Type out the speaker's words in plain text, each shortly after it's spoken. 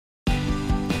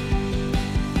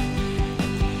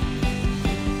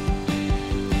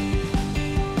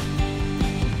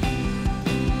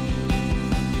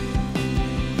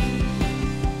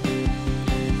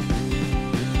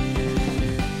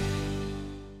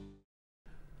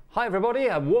Hi everybody,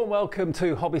 a warm welcome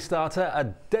to Hobby Starter, a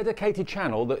dedicated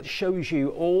channel that shows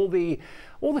you all the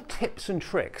tips and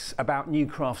tricks about new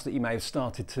crafts that you may have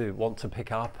started to want to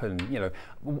pick up. And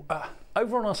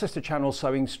over on our sister channel,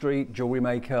 Sewing Street,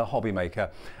 JewelleryMaker,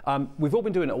 HobbyMaker, we've all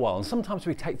been doing it a while, and sometimes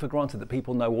we take for granted that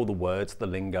people know all the words, the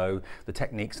lingo, the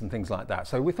techniques and things like that.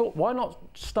 So we thought, why not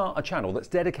start a channel that's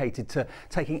dedicated to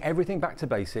taking everything back to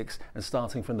basics and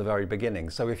starting from the very beginning.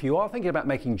 So if you are thinking about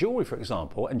making jewellery, for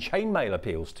example, and chainmail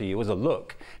appeals to you as a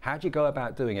look, how do you go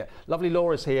about doing it? Lovely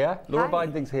Laura's here. Laura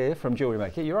Binding's here from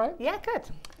JewelleryMaker. You right? Yeah, good.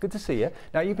 Good to see you.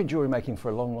 Now, you've been jewellery making for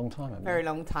a long, long time, haven't you? Very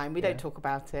long time. We don't talk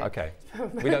about it. Okay,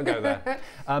 we don't go there.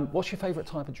 What's your favourite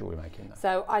type of jewellery making, though?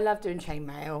 So I love doing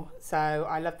chainmail. So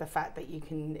I love the fact that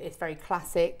it's very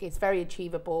classic, it's very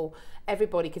achievable.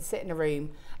 Everybody could sit in a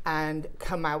room and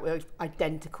come out with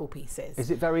identical pieces.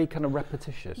 Is it very kind of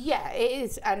repetitious? Yeah, it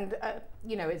is. And,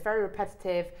 it's very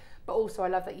repetitive. But also I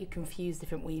love that you can fuse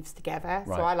different weaves together.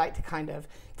 Right. So I like to kind of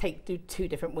do two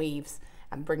different weaves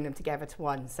and bring them together to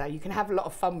one. So you can have a lot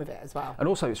of fun with it as well. And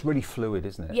also it's really fluid,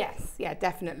 isn't it? Yes, yeah,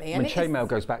 definitely. I mean, chainmail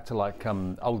goes back to like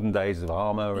olden days of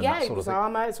armour and that sort of thing. Yeah,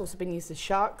 armour. It's also been used as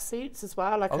shark suits as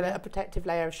well, like a protective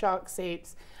layer of shark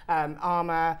suits.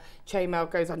 Armour, chainmail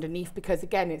goes underneath because,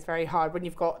 again, it's very hard when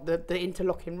you've got the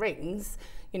interlocking rings.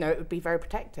 It would be very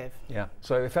protective. Yeah,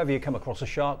 so if ever you come across a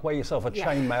shark, wear yourself a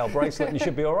chainmail bracelet and you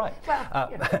should be all right. Well,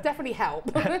 definitely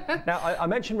help. Now, I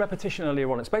mentioned repetition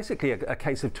earlier on. It's basically a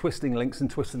case of twisting links and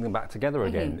twisting them back together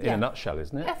again, in a nutshell,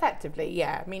 isn't it? Effectively,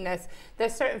 yeah. I mean,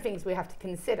 there's certain things we have to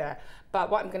consider, but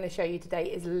what I'm going to show you today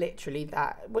is literally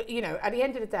that. At the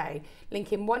end of the day,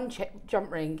 linking one jump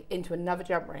ring into another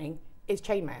jump ring is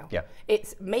chainmail. Yeah.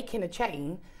 It's making a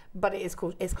chain, but it's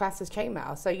classed as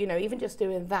chainmail. So, even just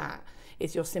doing that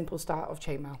is your simple start of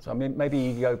chainmail. So, I mean, maybe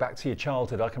you go back to your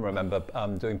childhood. I can remember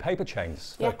doing paper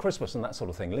chains for Christmas and that sort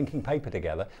of thing, linking paper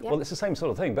together. Yeah. Well, it's the same sort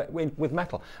of thing, but with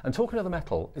metal. And talking of the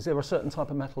metal, is there a certain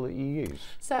type of metal that you use?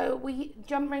 So,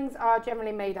 jump rings are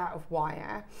generally made out of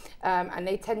wire, and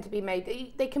they tend to be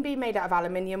they can be made out of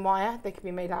aluminium wire, they can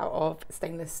be made out of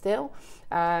stainless steel,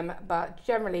 but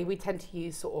generally we tend to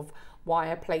use sort of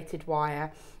plated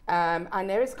wire, and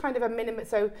there is kind of a minimum.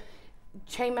 So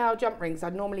chainmail jump rings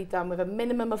are normally done with a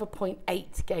minimum of a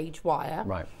 0.8 gauge wire,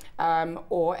 right?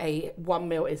 Or a 1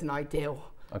 mil is an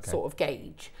ideal sort of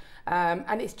gauge,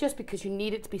 and it's just because you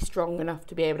need it to be strong enough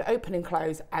to be able to open and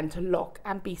close and to lock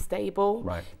and be stable,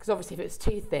 right? Because obviously if it's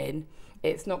too thin,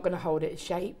 it's not going to hold its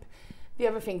shape. The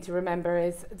other thing to remember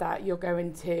is that you're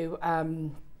going to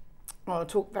I'll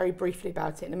talk very briefly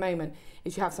about it in a moment,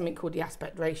 is you have something called the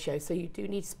aspect ratio. So you do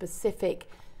need specific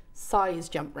size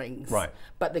jump rings, right?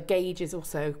 But the gauge is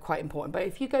also quite important. But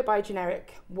if you go by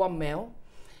generic 1 mil,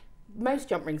 most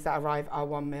jump rings that arrive are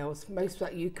 1 mils. Most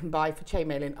that you can buy for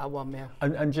chainmailing are 1 mil.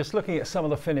 And just looking at some of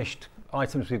the finished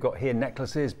items we've got here,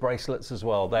 necklaces, bracelets as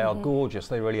well, they are gorgeous,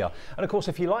 they really are. And of course,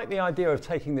 if you like the idea of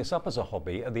taking this up as a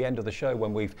hobby, at the end of the show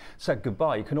when we've said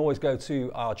goodbye, you can always go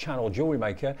to our channel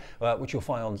JewelleryMaker, which you'll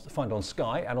find on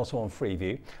Sky and also on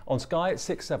Freeview. On Sky it's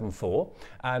 674,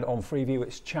 and on Freeview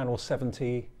it's channel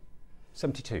 72.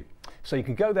 So you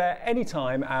can go there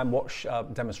anytime and watch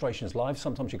demonstrations live.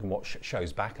 Sometimes you can watch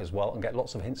shows back as well and get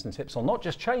lots of hints and tips on not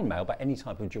just chainmail, but any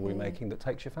type of jewellery making that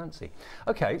takes your fancy.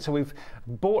 Okay, so we've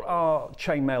bought our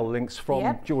chainmail links from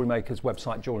JewelleryMaker's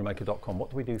website, jewellerymaker.com. What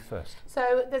do we do first?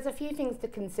 So there's a few things to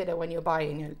consider when you're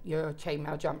buying your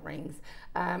chainmail jump rings.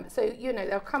 So,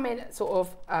 they'll come in sort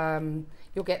of,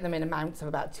 you'll get them in amounts of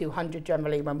about 200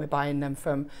 generally when we're buying them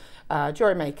from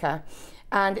JewelleryMaker.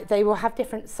 And they will have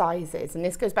different sizes, and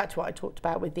this goes back to what I talked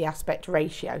about with the aspect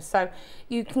ratio. So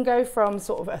you can go from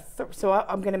sort of so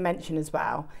I'm going to mention as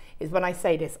well is when I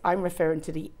say this, I'm referring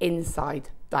to the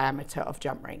inside diameter of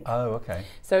jump ring. Oh, okay.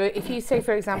 So if you say,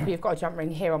 for example, you've got a jump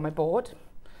ring here on my board,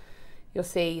 you'll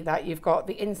see that you've got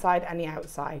the inside and the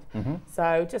outside.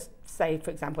 So just say, for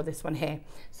example, this one here.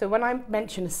 So when I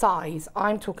mention size,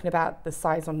 I'm talking about the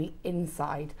size on the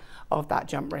inside of that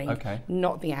jump ring,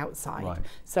 not the outside. Right.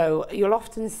 So you'll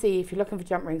often see, if you're looking for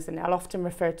jump rings, then they'll often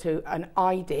refer to an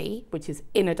ID, which is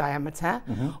inner diameter,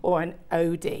 or an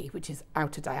OD, which is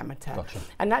outer diameter. Gotcha.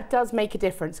 And that does make a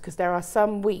difference because there are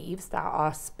some weaves that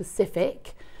are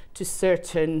specific to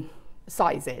certain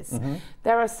sizes.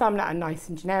 There are some that are nice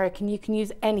and generic, and you can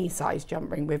use any size jump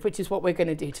ring with, which is what we're going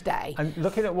to do today. And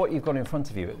looking at what you've got in front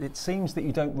of you, it seems that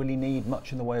you don't really need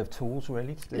much in the way of tools,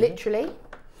 really, to do literally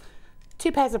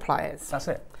 2 pairs of pliers. That's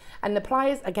it. And the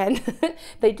pliers, again,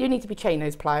 they do need to be chain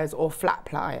nose pliers or flat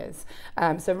pliers.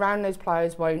 So round nose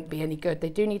pliers won't be any good. They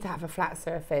do need to have a flat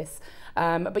surface.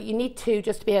 But you need 2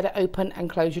 just to be able to open and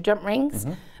close your jump rings.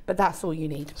 But that's all you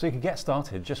need. So you could get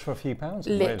started just for a few pounds?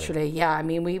 Literally, really? yeah. I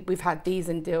mean, we've had these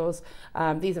in deals.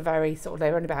 These are very sort of,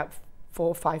 they're only about £4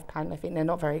 or £5. I think they're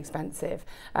not very expensive.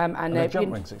 And are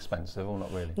jump rings expensive or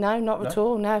not really? No, not at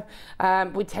all, no.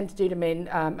 We tend to do them in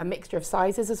a mixture of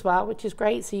sizes as well, which is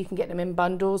great. So you can get them in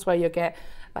bundles where you get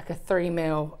like a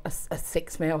 3mm, a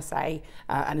 6mm, say,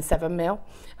 and a 7mm.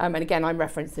 And again, I'm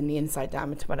referencing the inside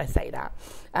diameter when I say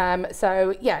that.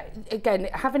 So yeah, again,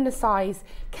 having the size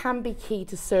can be key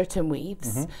to certain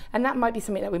weaves. And that might be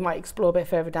something that we might explore a bit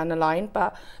further down the line.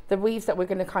 But the weaves that we're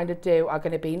going to kind of do are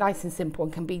going to be nice and simple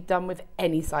and can be done with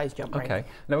any size jump ring. Okay,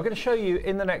 now we're going to show you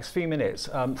in the next few minutes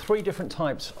 3 different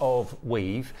types of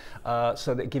weave,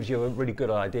 so that it gives you a really good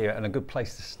idea and a good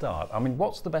place to start. I mean,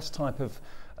 what's the best type of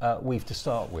weave to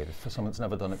start with for someone that's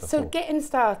never done it before? So getting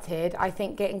started, I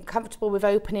think getting comfortable with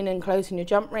opening and closing your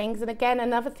jump rings. And again,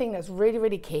 another thing that's really,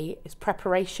 really key is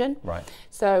preparation. Right.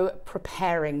 So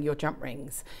preparing your jump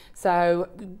rings. So,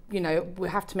 you know, we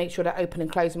have to make sure that open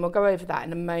and close, and we'll go over that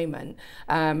in a moment.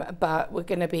 But we're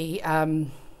going to be...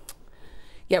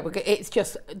 yeah, it's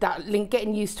just that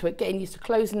getting used to it, getting used to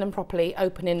closing them properly,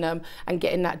 opening them, and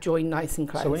getting that join nice and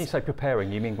close. So when you say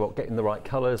preparing, you mean what? Getting the right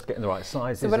colours, getting the right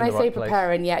sizes. So when I say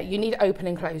preparing, yeah, you need open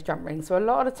and close jump rings. So a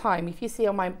lot of the time, if you see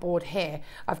on my board here,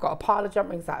 I've got a pile of jump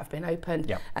rings that have been opened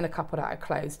and a couple that are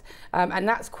closed, and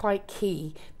that's quite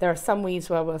key. There are some weaves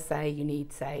where we'll say you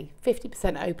need, say,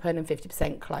 50% open and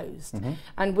 50% closed,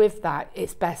 and with that,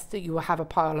 it's best that you will have a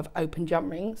pile of open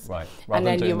jump rings. Right, rather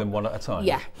than doing them one at a time.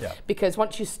 Yeah, because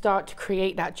once you start to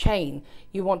create that chain,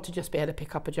 you want to just be able to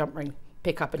pick up a jump ring,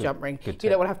 jump ring. You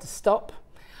don't want to have to stop,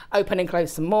 open and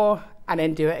close some more, and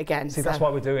then do it again. See, that's why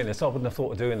we're doing this. I wouldn't have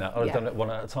thought of doing that. I'd have done it one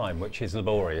at a time, which is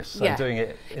laborious. So doing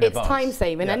it in advance. It's time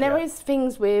saving. And there is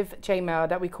things with chainmail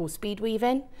that we call speed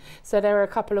weaving. So there are a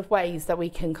couple of ways that we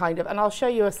can kind of, and I'll show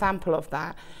you a sample of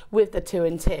that with the 2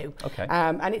 and 2. Okay.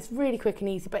 And it's really quick and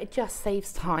easy, but it just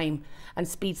saves time and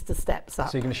speeds the steps up.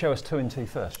 So you're going to show us 2 and 2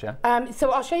 first, yeah?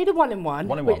 So I'll show you the 1 and 1.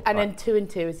 1 and 1, and then 2 and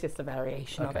 2 is just a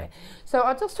variation of it. So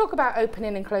I'll just talk about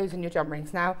opening and closing your jump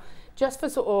rings. Now, just for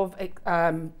sort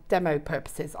of demo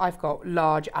purposes, I've got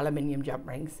large aluminium jump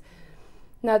rings.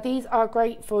 Now these are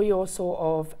great for your sort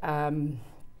of,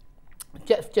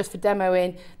 just for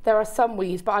demoing. There are some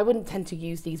weaves, but I wouldn't tend to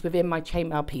use these within my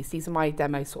chainmail piece. These are my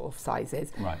demo sort of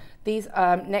sizes. Right. These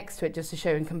next to it, just to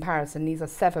show in comparison, these are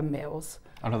 7mm.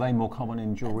 And are they more common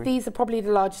in jewellery? These are probably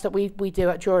the largest that we do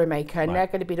at JewelleryMaker, and they're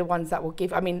going to be the ones that will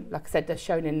give, I mean, like I said, they're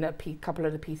shown in a couple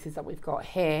of the pieces that we've got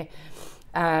here.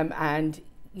 And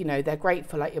you know, they're great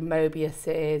for like your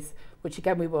Mobiuses, which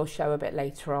again we will show a bit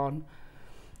later on,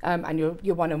 and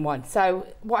your 1 and 1. So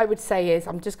what I would say is,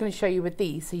 I'm just going to show you with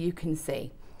these so you can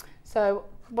see. So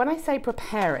when I say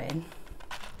preparing,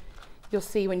 you'll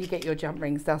see when you get your jump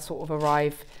rings, they'll sort of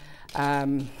arrive.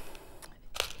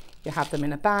 You have them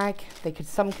in a bag.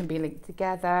 Some can be linked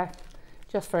together.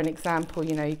 Just for an example,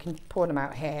 you know, you can pour them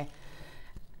out here,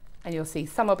 and you'll see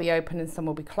some will be open and some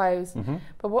will be closed.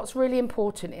 But what's really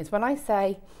important is when I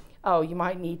say, oh, you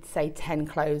might need, say, 10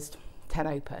 closed, 10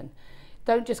 open.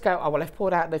 Don't just go, oh, well, I've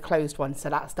poured out the closed one, so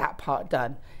that's that part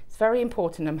done. It's very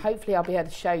important, and hopefully I'll be able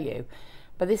to show you.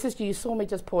 But this is, you saw me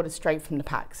just pour it straight from the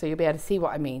pack, so you'll be able to see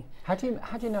what I mean. How do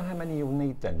you know how many you'll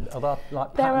need then? Are there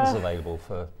like patterns available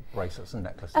for bracelets and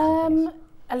necklaces and things?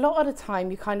 A lot of the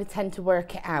time you kind of tend to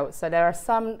work it out. So there are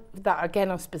some that again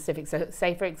are specific. So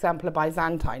say for example a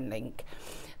Byzantine link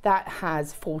that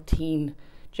has 14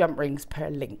 jump rings per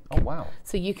link. Oh wow.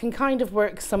 So you can kind of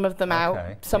work some of them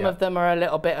out. Some of them are a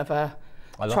little bit of a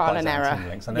trial and error.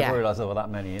 Links. I never realised there were that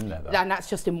many in there though. And that's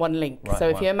just in one link. Right, so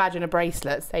if you imagine a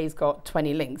bracelet, say it's got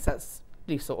 20 links, that's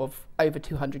sort of over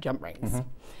 200 jump rings.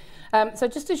 So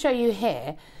just to show you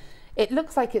here, it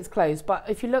looks like it's closed, but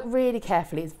if you look really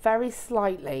carefully, it's very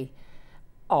slightly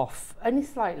off, only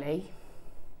slightly,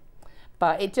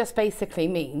 but it just basically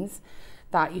means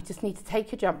that you just need to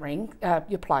take your jump ring,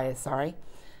 your pliers, sorry,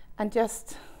 and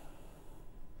just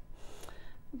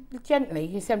gently,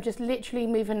 you see I'm just literally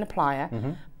moving the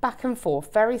plier back and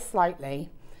forth very slightly,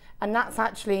 and that's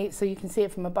actually, so you can see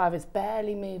it from above, it's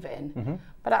barely moving,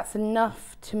 but that's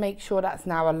enough to make sure that's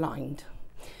now aligned.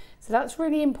 So that's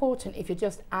really important if you're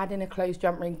just adding a closed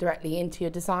jump ring directly into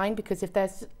your design, because if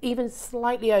there's even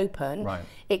slightly open,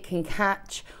 it can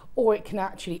catch or it can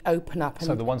actually open up.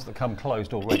 So the ones that come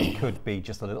closed already could be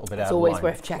just a little bit out of line. It's always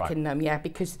worth checking them, yeah,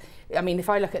 because I mean, if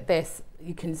I look at this,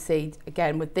 you can see,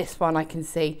 again, with this one, I can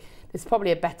see, there's probably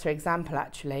a better example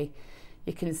actually.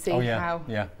 You can see how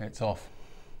it's off.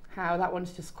 How that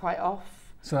one's just quite off.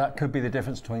 So that could be the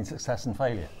difference between success and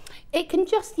failure. It can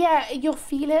just, you'll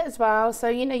feel it as well. So,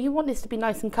 you know, you want this to be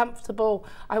nice and comfortable.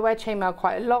 I wear chainmail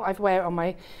quite a lot. I wear it on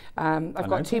my, I've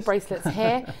got 2 bracelets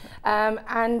here.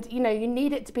 And, you know, you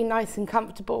need it to be nice and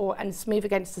comfortable and smooth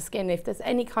against the skin. If there's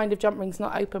any kind of jump rings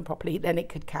not open properly, then it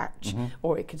could catch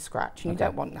or it could scratch, and you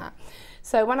don't want that.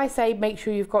 So when I say make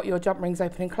sure you've got your jump rings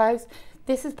open and closed,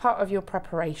 this is part of your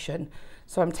preparation.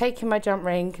 So I'm taking my jump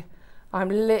ring, I'm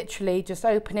literally just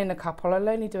opening a couple. I'll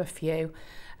only do a few.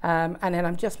 And then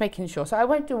I'm just making sure. So I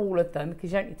won't do all of them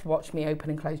because you don't need to watch me open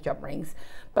and close jump rings.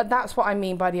 But that's what I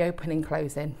mean by the open and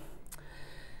closing.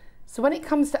 So when it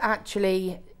comes to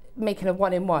actually making a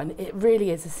 1-in-1, it really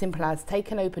is as simple as take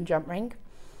an open jump ring,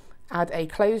 add a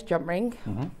closed jump ring.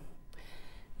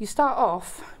 You start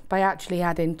off by actually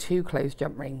adding 2 closed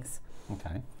jump rings.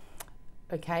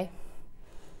 Okay.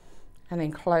 And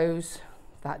then close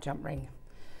that jump ring.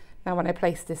 Now when I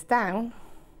place this down,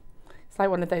 it's like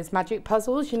one of those magic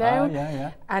puzzles, you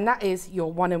know? And that is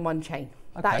your 1-in-1 chain.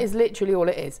 That is literally all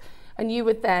it is. And you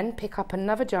would then pick up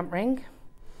another jump ring,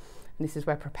 and this is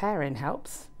where preparing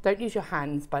helps. Don't use your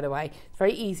hands, by the way. It's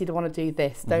very easy to want to do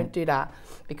this. Don't do that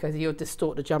because you'll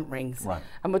distort the jump rings.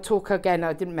 And we'll talk again,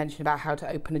 I didn't mention about how to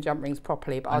open the jump rings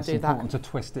properly, but I'll do that. It's important to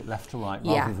twist it left to right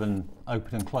rather than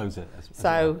open and close it.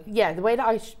 So yeah, the way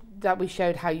that we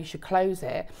showed how you should close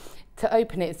it, to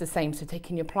open it is the same. So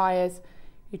taking your pliers,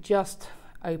 you just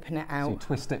open it out. So you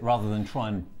twist it rather than try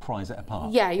and prise it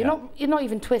apart. Yeah, you're not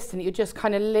even twisting it. You're just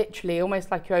kind of literally almost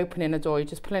like you're opening a door. You're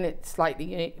just pulling it slightly.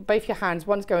 You know, both your hands,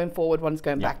 one's going forward, one's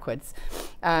going backwards.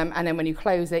 And then when you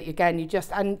close it, again,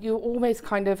 you almost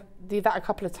kind of do that a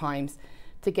couple of times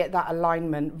to get that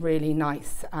alignment really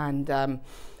nice and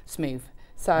smooth.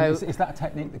 So is that a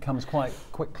technique that comes quite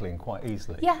quickly and quite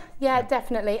easily? Yeah,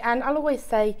 definitely. And I'll always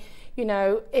say, you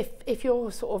know, if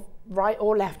you're sort of right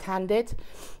or left-handed,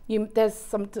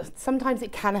 sometimes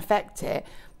it can affect it,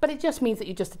 but it just means that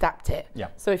you just adapt it.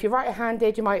 So if you're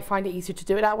right-handed, you might find it easier to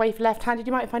do it that way. If you're left-handed,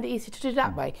 you might find it easier to do it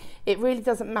that way. It really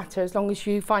doesn't matter as long as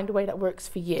you find a way that works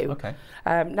for you.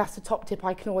 That's the top tip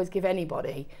I can always give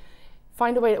anybody.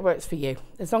 Find a way that works for you.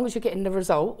 As long as you're getting the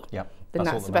result, then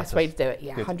that's the best way to do it.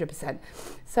 100%.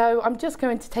 So I'm just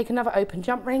going to take another open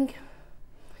jump ring,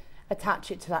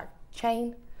 attach it to that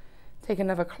chain, take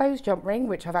another closed jump ring,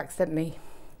 which I've accidentally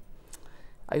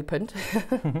opened.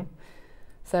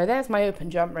 So there's my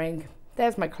open jump ring,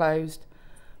 there's my closed,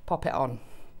 pop it on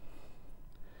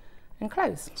and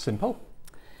close. Simple.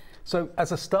 So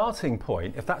as a starting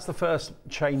point, if that's the first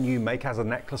chain you make as a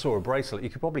necklace or a bracelet, you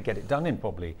could probably get it done in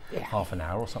probably half an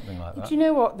hour or something like that. Do you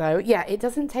know what though? Yeah, it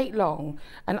doesn't take long,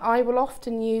 and I will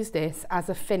often use this as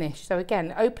a finish. So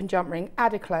again, open jump ring,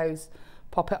 add a close,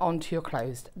 pop it onto your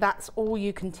closed. That's all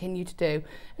you continue to do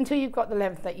until you've got the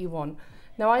length that you want.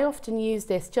 Now I often use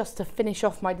this just to finish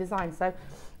off my design. So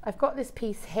I've got this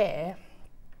piece here.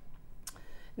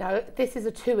 Now this is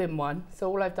a 2-in-1, so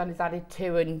all I've done is added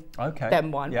 2 and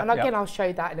then 1. And again, I'll show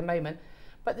you that in a moment.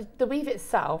 But the weave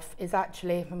itself is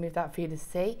actually, if I move that for you to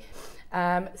see,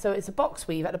 so it's a box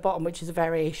weave at the bottom, which is a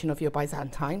variation of your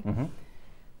Byzantine.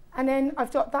 And then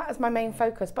I've got that as my main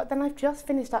focus, but then I've just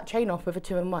finished that chain off with a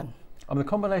 2-in-1. I mean, the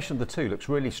combination of the two looks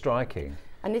really striking.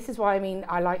 And this is why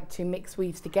I like to mix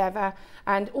weaves together,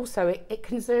 and also it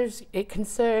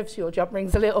conserves your jump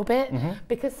rings a little bit,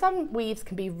 because some weaves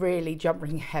can be really jump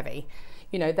ring heavy.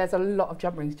 You know, there's a lot of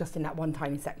jump rings just in that one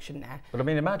tiny section there. But I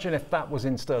mean, imagine if that was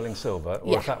in sterling silver,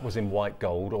 or if that was in white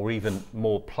gold, or even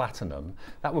more platinum,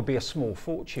 that would be a small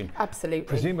fortune. Absolutely.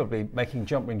 Presumably making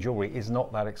jump ring jewellery is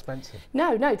not that expensive.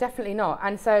 No, definitely not.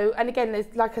 And so, and again,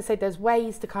 there's, like I said, there's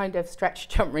ways to kind of stretch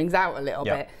jump rings out a little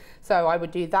bit. So I would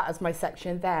do that as my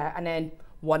section there, and then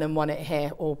 1-in-1 it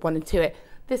here, or 1-in-2 it.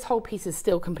 This whole piece is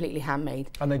still completely handmade.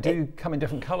 And they do come in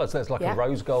different colours. There's like a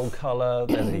rose gold colour,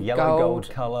 there's a yellow gold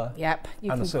colour,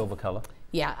 and a silver colour.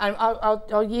 Yeah, and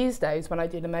I'll use those when I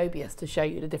do the Mobius to show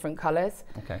you the different colours.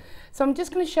 Okay. So I'm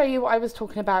just going to show you what I was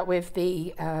talking about with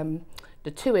the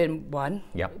 2-in-1.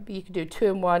 Yep. You can do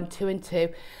 2-in-1,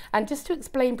 2-in-2. And just to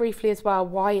explain briefly as well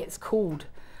why it's called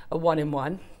a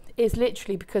 1-in-1 is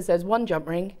literally because there's one jump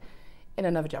ring in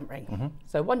another jump ring.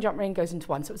 So one jump ring goes into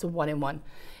one, so it's a 1-in-1.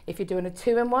 If you're doing a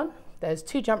 2-in-1, there's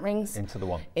 2 jump rings into the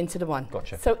one. Into the one.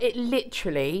 Gotcha. So it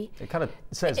literally, it kind of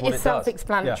says what it does. It's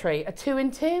self-explanatory. A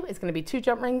 2-in-2 is going to be 2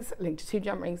 jump rings linked to 2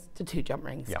 jump rings to 2 jump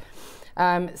rings.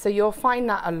 Yeah. So you'll find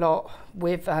that a lot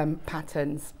with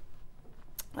patterns,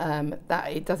 that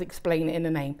it does explain it in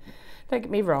the name. Don't get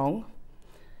me wrong.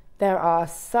 There are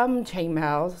some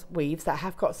chainmail weaves that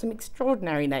have got some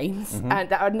extraordinary names and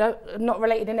that are not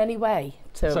related in any way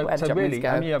to where the jump rings go.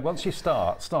 And yeah, once you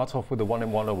start off with a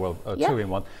 1-in-1 or a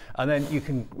 2-in-1, and then you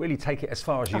can really take it as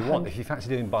far as you want. If you fancy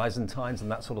doing Byzantines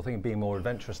and that sort of thing, being more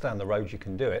adventurous down the road, you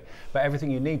can do it. But everything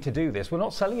you need to do this, we're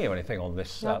not selling you anything on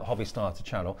this Hobby Starter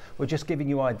channel. We're just giving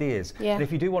you ideas. Yeah. And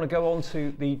if you do want to go on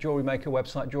to the Jewellery Maker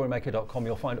website, jewellerymaker.com,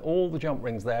 you'll find all the jump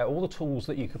rings there, all the tools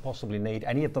that you could possibly need,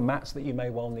 any of the mats that you may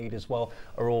well need as well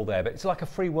are all there. But it's like a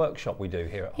free workshop we do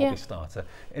here at Hobby Starter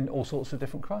in all sorts of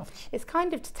different crafts. It's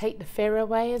kind of to take the fear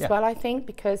away as well, I think,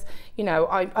 because, you know,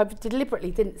 I've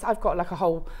deliberately didn't, I've got like a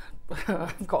whole,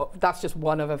 that's just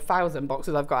one of 1,000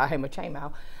 boxes I've got at home with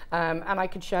chainmail. And I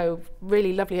could show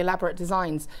really lovely elaborate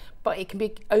designs, but it can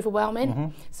be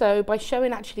overwhelming. So by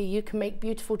showing actually you can make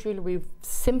beautiful jewellery with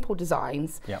simple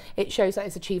designs, it shows that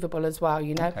it's achievable as well,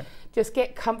 you know. Just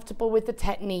get comfortable with the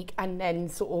technique and then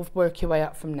sort of work your way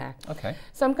up from there.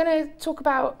 So I'm going to talk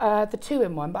about the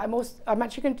 2-in-1, but I'm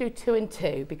actually going to do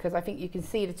 2-in-2 because I think you can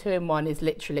see the 2-in-1 is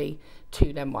literally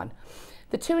 2 then 1.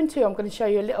 The 2-in-2, I'm going to show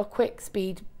you a little quick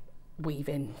speed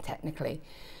weaving technically.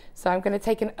 So I'm going to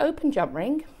take an open jump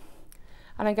ring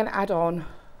and I'm going to add on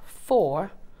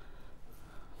 4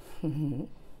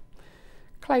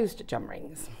 closed jump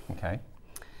rings. And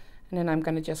then I'm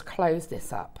going to just close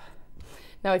this up.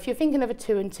 Now if you're thinking of a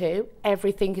 2-in-2,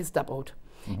 everything is doubled.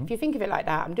 If you think of it like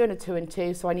that, I'm doing a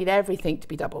 2-in-2, so I need everything to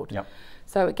be doubled.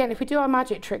 So again, if we do our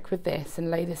magic trick with this and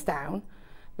lay this down,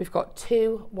 we've got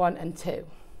 2, 1 and 2.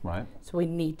 So we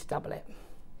need to double it.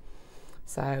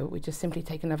 So we just simply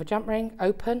take another jump ring,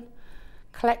 open,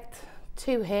 collect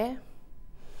 2 here,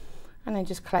 and then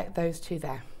just collect those 2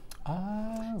 there.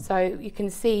 So you can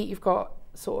see you've got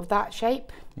sort of that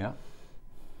shape.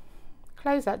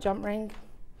 Close that jump ring,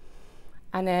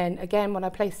 and then again when I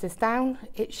place this down,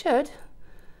 it should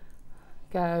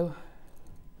go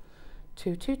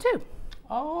 2, 2, 2.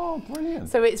 Oh, brilliant.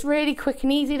 So it's really quick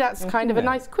and easy. That's kind of a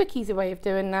nice, quick, easy way of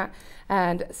doing that.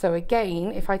 And so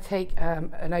again, if I take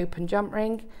an open jump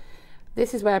ring,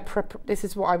 this is where this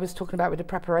is what I was talking about with the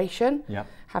preparation.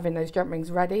 Having those jump rings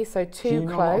ready. So 2 closed. Do you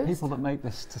know a lot of people that make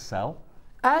this to sell?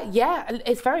 Yeah,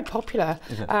 it's very popular.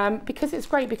 Is it? Because it's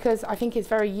great because I think it's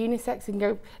very unisex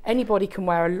and anybody can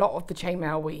wear a lot of the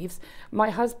chainmail weaves. My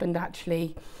husband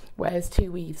actually wears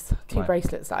 2 weaves, 2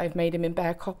 bracelets that I've made him in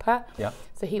bare copper.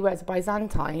 So he wears a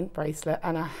Byzantine bracelet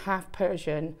and a half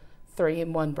Persian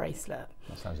 3-in-1 bracelet.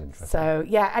 That sounds interesting. So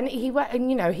yeah, and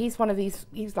you know, he's one of these,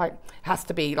 he's like, has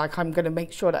to be like, I'm going to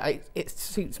make sure that it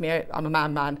suits me. I'm a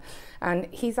man, and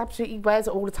he's absolutely wears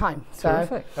it all the time.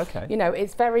 Terrific. So, you know,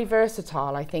 it's very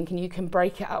versatile, I think, and you can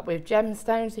break it up with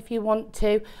gemstones if you want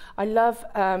to. I love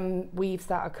weaves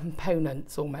that are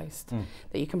components almost,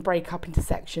 that you can break up into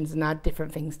sections and add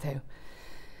different things to.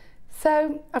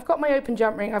 So I've got my open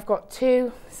jump ring, I've got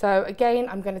 2. So again,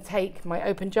 I'm going to take my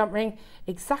open jump ring,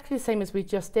 exactly the same as we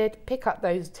just did, pick up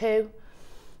those 2,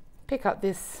 pick up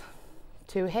this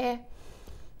 2 here,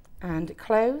 and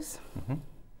close.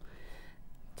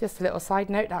 Just a little side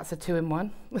note, that's a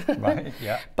 2-in-1.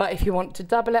 But if you want to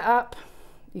double it up,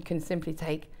 you can simply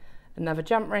take another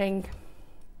jump ring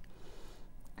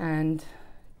and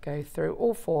go through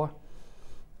all 4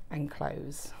 and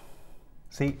close.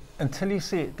 See, until you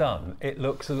see it done, it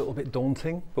looks a little bit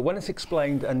daunting, but when it's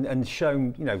explained and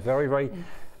shown, you know, very, very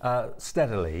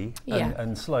steadily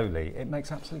and slowly, it makes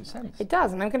absolute sense. It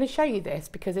does, and I'm going to show you this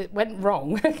because it went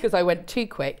wrong because I went too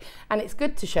quick, and it's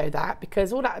good to show that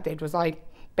because all that I did was I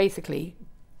basically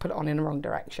put it on in the wrong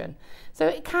direction. So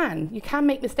you can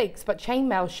make mistakes, but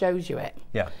chainmail shows you it.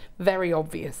 Very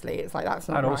obviously, it's like that's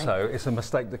not right. And also, it's a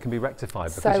mistake that can be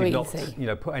rectified because you've not, you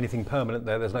know, put anything permanent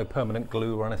there. There's no permanent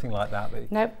glue or anything like that.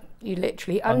 Nope, you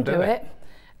literally undo it,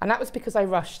 and that was because I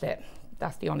rushed it.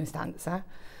 That's the honest answer.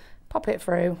 Pop it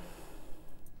through.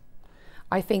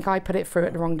 I think I put it through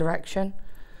it the wrong direction.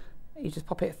 You just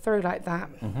pop it through like that.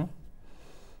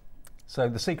 So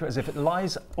the secret is if it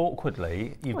lies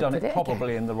awkwardly, you've done it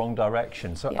probably in the wrong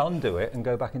direction. So undo it and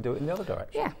go back and do it in the other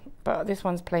direction. Yeah, but this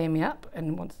one's playing me up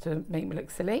and wants to make me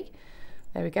look silly.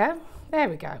 There we go. There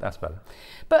we go. That's better.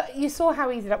 But you saw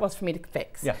how easy that was for me to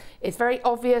fix. It's very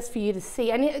obvious for you to see,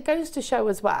 and it goes to show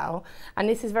as well, and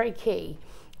this is very key,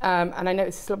 and I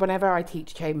notice whenever I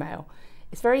teach chainmail,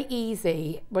 it's very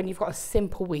easy when you've got a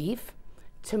simple weave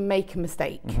to make a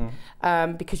mistake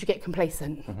because you get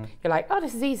complacent. You're like, oh,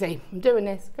 this is easy, I'm doing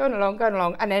this, going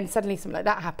along, and then suddenly something like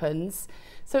that happens.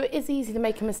 So it is easy to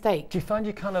make a mistake. Do you find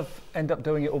you kind of end up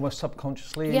doing it almost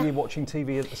subconsciously? Are you watching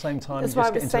TV at the same time? That's what I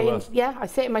was saying. Yeah, I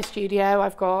sit in my studio,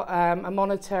 I've got a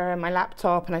monitor and my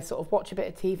laptop, and I sort of watch a bit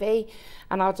of TV,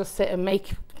 and I'll just sit and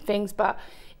make things. But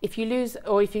if you lose,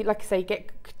 or if you, like I say, get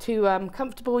too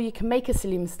comfortable, you can make a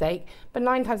silly mistake, but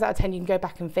 9 times out of 10 you can go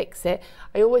back and fix it.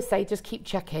 I always say just keep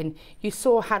checking. You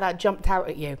saw how that jumped out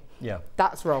at you. Yeah.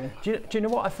 That's wrong. Do you know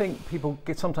what I think people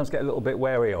sometimes get a little bit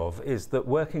wary of is that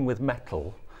working with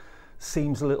metal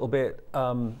seems a little bit,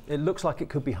 it looks like it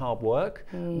could be hard work.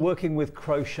 Working with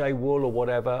crochet wool or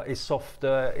whatever is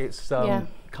softer, it's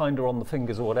kinder on the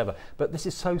fingers or whatever. But this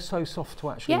is so soft to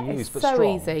actually use, but so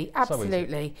strong. Easy,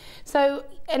 absolutely. So,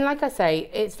 and like I say,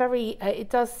 it's very, it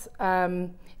does,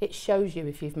 it shows you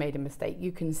if you've made a mistake,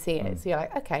 you can see it. So you're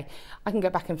like, okay, I can go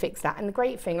back and fix that. And the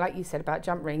great thing, like you said about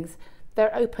jump rings,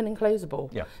 they're open and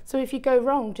closable. Yeah. So if you go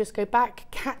wrong, just go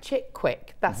back, catch it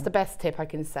quick. That's the best tip I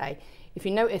can say. If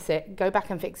you notice it, go back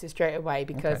and fix it straight away,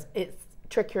 because it's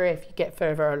trickier if you get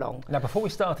further along. Now, before we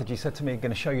started, you said to me, I'm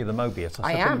going to show you the Mobius.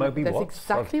 I said, Mobius, that's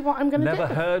exactly what I'm going to do.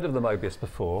 Never heard of the Mobius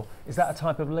before. Is that a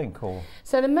type of link, or?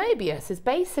 So the Mobius is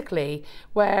basically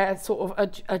where sort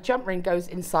of a jump ring goes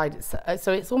inside it.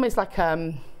 So it's almost like,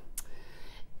 I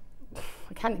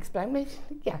can't explain it.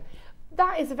 Yeah.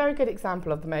 That is a very good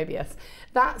example of the Mobius.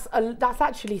 That's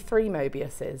actually 3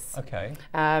 Mobiuses. Okay.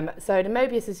 So the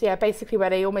Mobius is basically where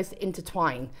they almost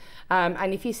intertwine.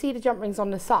 And if you see the jump rings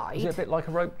on the side, is it a bit like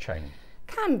a rope chain?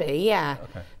 Can be, yeah.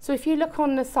 Okay. So if you look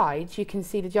on the sides, you can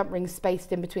see the jump rings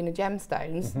spaced in between the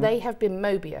gemstones. They have been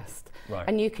Mobiused,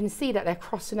 and you can see that they're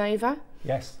crossing over.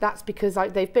 Yes. That's because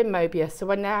they've been Mobiused. So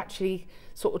when they're actually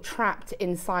sort of trapped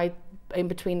inside, in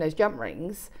between those jump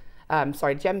rings,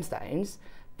 gemstones,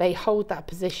 they hold that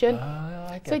position.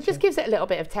 So it just gives it a little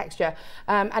bit of texture.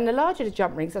 And the larger the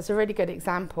jump rings, that's a really good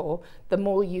example, the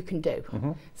more you can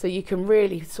do. So you can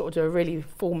really sort of do a really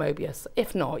full Mobius.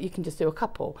 If not, you can just do a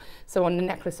couple. So on the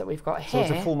necklace that we've got here.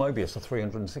 So it's a full Mobius, a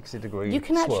 360 degree You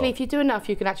can actually, swirl. If you do enough,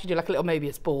 you can actually do like a little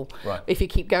Mobius ball, if you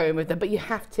keep going with them. But you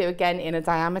have to, again, in a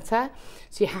diameter.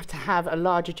 So you have to have a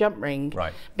larger jump ring,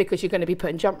 because you're going to be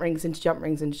putting jump rings into jump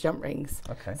rings into jump rings.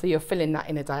 Okay. So you're filling that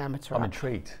in a diameter. I'm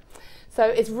intrigued. So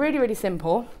it's really, really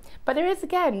simple, but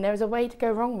there's a way to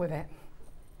go wrong with it.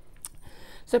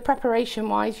 So preparation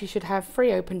wise, you should have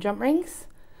 3 open jump rings.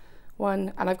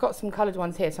 And I've got some coloured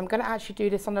ones here, so I'm going to actually do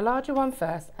this on the larger one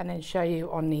first and then show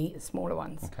you on the smaller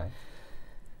ones. Okay.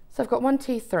 So I've got 1,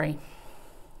 2, 3.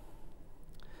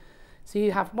 So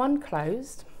you have 1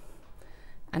 closed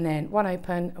and then 1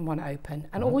 open and 1 open.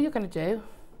 And all you're going to do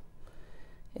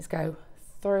is go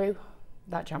through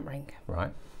that jump ring.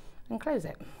 Right. And close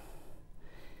it.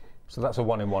 So that's a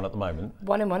 1 in 1 at the moment?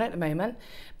 1 in 1 at the moment.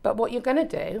 But what you're going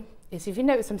to do is, if you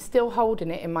notice, I'm still holding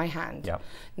it in my hand. Yeah.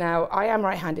 Now, I am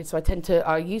right-handed, so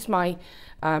I use my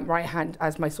right hand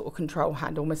as my sort of control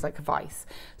hand, almost like a vice.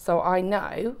 So I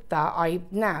know that I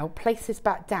now place this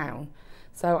back down.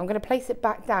 So I'm going to place it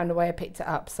back down the way I picked it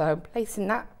up. So I'm placing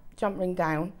that jump ring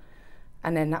down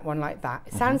and then that one like that.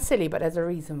 It sounds silly, but there's a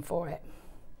reason for it.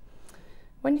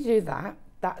 When you do that,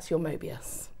 that's your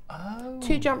Mobius. Oh.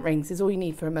 2 jump rings is all you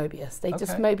need for a Mobius. They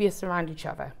just Mobius around each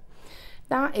other.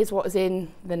 That is what is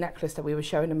in the necklace that we were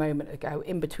showing a moment ago,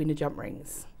 in between the jump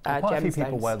rings. Quite a few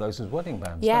people wear those as wedding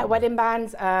bands. Yeah, wedding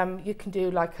bands. You can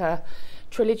do like a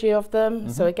trilogy of them.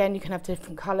 So again, you can have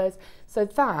different colours. So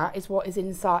that is what is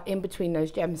inside, in between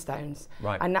those gemstones.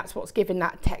 Right. And that's what's giving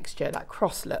that texture, that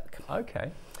cross look.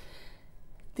 Okay.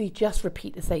 You just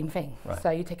repeat the same thing. Right. So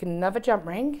you take another jump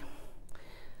ring.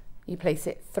 You place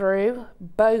it through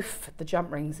both the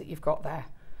jump rings that you've got there.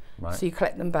 Right. So you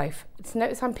collect them both. So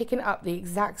notice I'm picking it up the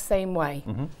exact same way.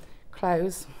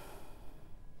 Close.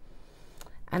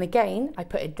 And again, I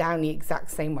put it down the exact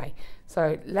same way.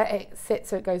 So let it sit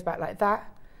so it goes back like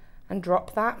that, and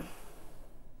drop that.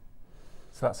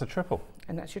 So that's a triple.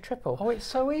 And that's your triple. Oh, it's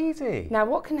so easy. Now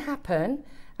what can happen,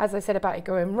 as I said about it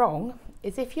going wrong,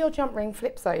 is if your jump ring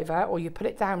flips over or you put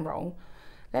it down wrong,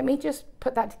 let me just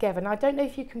put that together. Now, I don't know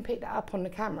if you can pick that up on the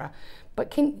camera, but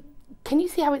can you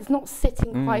see how it's not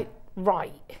sitting quite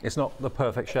right? It's not the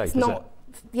perfect shape, is it?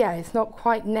 Yeah, it's not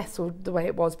quite nestled the way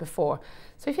it was before.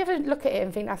 So if you ever look at it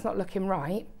and think that's not looking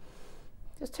right,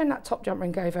 just turn that top jump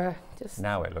ring over.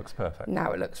 Now it looks perfect.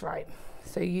 Now it looks right.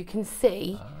 So you can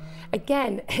see,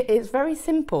 again, it's very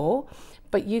simple,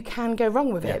 but you can go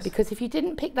wrong with it, because if you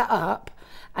didn't pick that up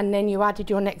and then you added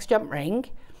your next jump ring,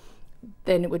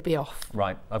 then it would be off.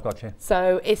 Right, I've got you.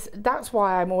 So that's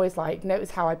why I'm always like,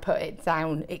 notice how I put it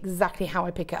down, exactly how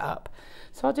I pick it up.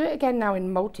 So I'll do it again now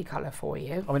in multicolour for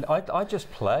you. I mean, I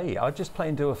just play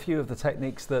and do a few of the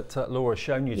techniques that Laura's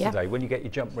shown you today, when you get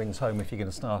your jump rings home, if you're going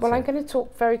to start. Well, I'm going to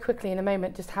talk very quickly in a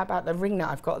moment just how about the ring that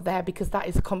I've got there, because that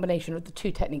is a combination of the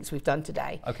 2 techniques we've done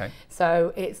today. Okay.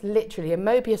 So it's literally a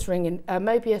Mobius ring, a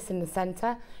Mobius in the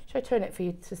centre. Should I turn it for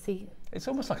you to see? It's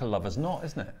almost like a lover's knot,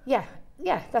 isn't it? Yeah,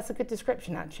 yeah, that's a good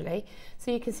description actually.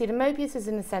 So you can see the Mobius is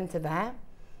in the centre there,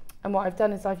 and what I've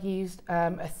done is I've used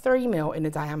a 3mm in the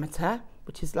diameter,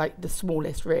 which is like the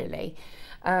smallest really,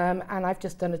 and I've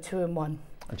just done a 2-in-1.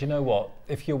 And do you know what?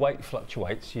 If your weight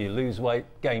fluctuates, you lose weight,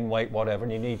 gain weight, whatever,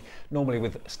 and you need normally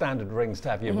with standard rings to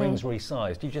have your rings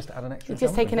resized, you just add an extra. You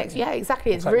just take an extra, yeah,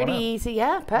 exactly. It's really easy,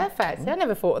 yeah, perfect. I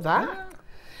never thought of that.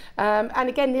 Yeah. And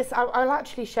again, this I'll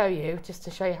actually show you, just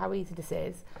to show you how easy this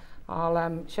is.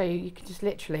 I'll show you. You can just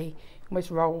literally almost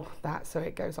roll that so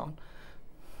it goes on,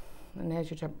 and there's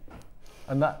your jump.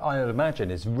 And that, I would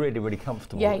imagine, is really, really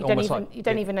comfortable. Yeah, you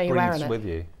don't even know you're wearing it. With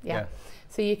you. Yeah.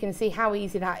 So you can see how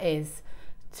easy that is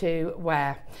to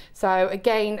wear. So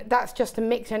again, that's just a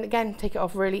mixture, and again, take it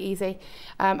off really easy.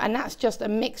 And that's just a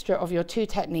mixture of your two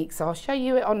techniques. So I'll show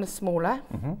you it on the smaller.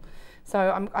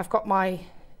 So I've got my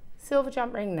silver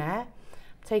jump ring there. I'm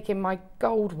taking my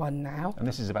gold one now. And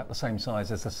this is about the same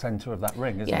size as the centre of that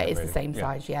ring, isn't it? Yeah, it's the same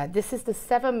size, yeah. This is the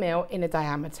 7mm inner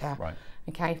diameter. Right.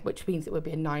 Okay, which means it would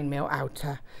be a 9mm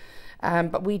outer.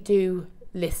 But we do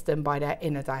list them by their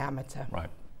inner diameter. Right.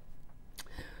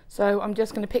 So I'm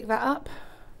just going to pick that up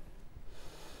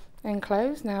and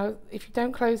close. Now, if you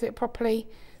don't close it properly,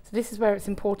 so this is where it's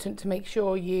important to make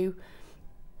sure you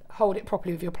hold it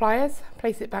properly with your pliers,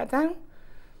 place it back down.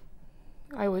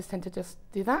 I always tend to just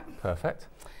do that. Perfect.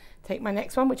 Take my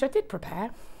next one, which I did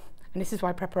prepare, and this is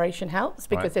why preparation helps,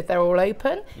 because if they're all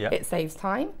open, it saves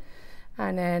time.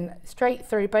 And then straight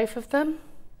through both of them,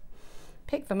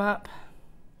 pick them up.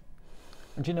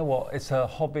 And do you know what? It's a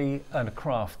hobby and a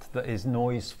craft that is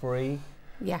noise free.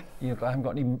 Yeah. You haven't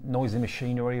got any noisy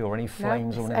machinery or any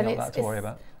flames or anything like that to worry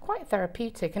about. Quite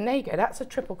therapeutic. And there you go, that's a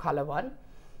triple colour one.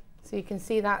 So you can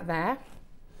see that there.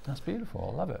 That's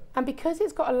beautiful, I love it. And because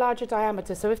it's got a larger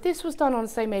diameter, so if this was done on,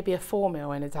 say, maybe a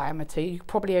 4mm in a diameter, you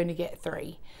probably only get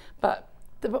 3. But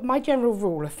my general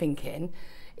rule of thinking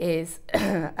is,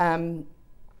 I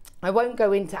won't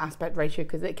go into aspect ratio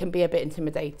because it can be a bit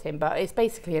intimidating, but it's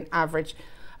basically an average.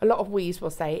 A lot of weaves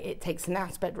will say it takes an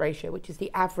aspect ratio, which is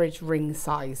the average ring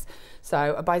size.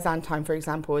 So a Byzantine, for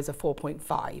example, is a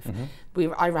 4.5.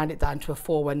 I round it down to a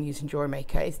 4.1 using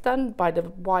JewelleryMaker. It's done by the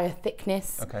wire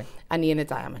thickness and the inner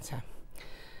diameter.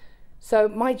 So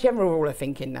my general rule of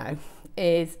thinking now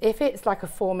is if it's like a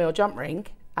 4mm jump ring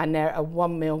and they're a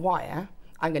 1mm wire,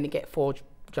 I'm going to get 4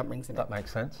 jump rings in it. That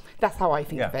makes sense. That's how I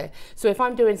think of it. So if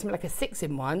I'm doing something like a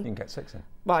 6-in-1, you can get 6 in.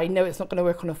 Well, I know it's not going to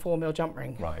work on a 4mm jump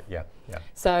ring. Right, yeah.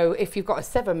 So if you've got a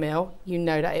 7mm, you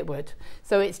know that it would.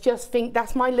 So it's just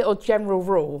that's my little general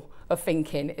rule of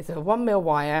thinking. It's a 1mm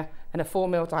wire and a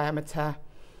 4mm diameter,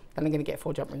 and I'm going to get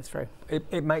 4 jump rings through.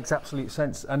 It makes absolute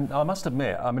sense, and I must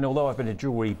admit, I mean, although I've been a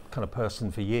jewellery kind of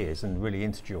person for years and really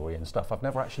into jewellery and stuff, I've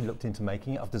never actually looked into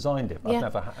making it. I've designed it, but I've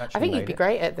never actually I think you'd be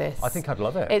great at this. I think I'd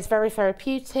love it. It's very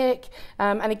therapeutic,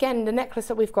 and again, the necklace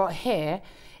that we've got here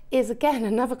is again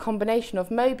another combination of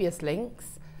Mobius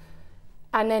links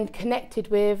and then connected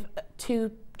with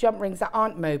 2 jump rings that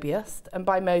aren't Mobius, and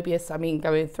by Mobius I mean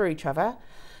going through each other.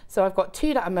 So I've got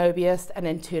 2 that are Mobius and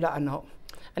then 2 that are not.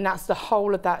 And that's the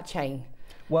whole of that chain.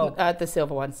 Well, the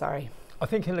silver one, sorry. I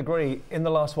think you'll agree, in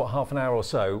the last, half an hour or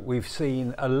so, we've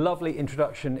seen a lovely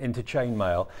introduction into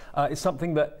chainmail. It's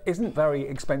something that isn't very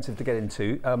expensive to get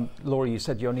into. Laura, you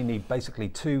said you only need basically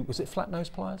 2, was it flat nose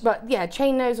pliers? But yeah,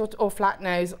 chain nose or flat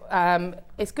nose.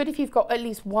 It's good if you've got at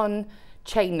least 1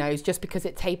 chain nose, just because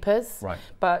it tapers. Right.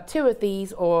 But 2 of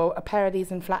these or a pair of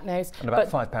these in flat nose. And about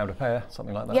 £5 a pair,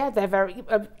 something like that? Yeah, they're very,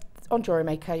 on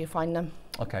JewelleryMaker you'll find them.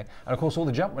 Okay, and of course all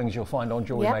the jump rings you'll find on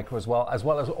JewelleryMaker as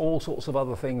well as all sorts of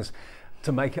other things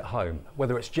to make at home,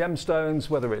 whether it's gemstones,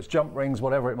 whether it's jump rings,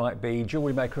 whatever it might be.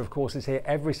 JewelleryMaker, of course, is here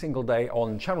every single day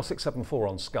on channel 674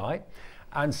 on Sky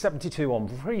and 72 on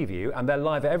Preview, and they're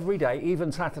live every day,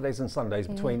 even Saturdays and Sundays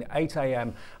between 8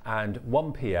 AM and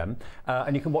 1 PM.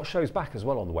 And you can watch shows back as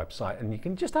well on the website, and you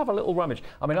can just have a little rummage.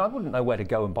 I mean, I wouldn't know where to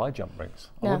go and buy jump rings.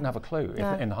 I wouldn't have a clue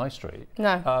in the high street.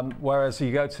 Whereas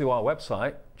you go to our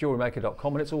website,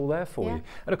 jewellerymaker.com, and it's all there for you.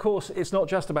 And of course, it's not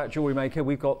just about JewelleryMaker.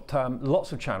 We've got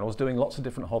lots of channels doing lots of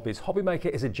different hobbies. HobbyMaker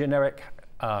is a generic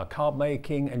card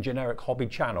making and generic hobby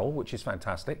channel, which is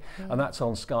fantastic, and that's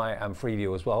on Sky and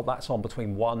Freeview as well. That's on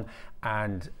between 1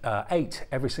 and 8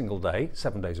 every single day,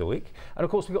 7 days a week. And of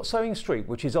course we've got Sewing Street,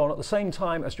 which is on at the same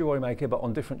time as JewelleryMaker but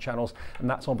on different channels, and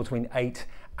that's on between 8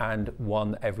 and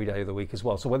 1 every day of the week as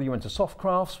well. So whether you're into soft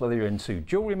crafts, whether you're into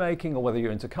jewellery making, or whether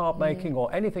you're into card making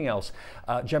or anything else,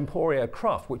 Gemporia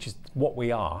Craft, which is what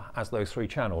we are as those 3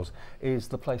 channels, is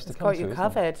the place to come to. It's got you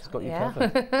covered. It's got you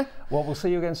covered. Well, we'll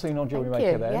see you again soon on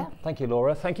JewelleryMaker then. Thank you,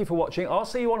 Laura. Thank you for watching. I'll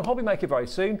see you on HobbyMaker very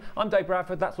soon. I'm Dave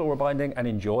Bradford, that's Laura Binding, and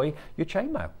enjoy your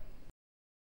chainmail.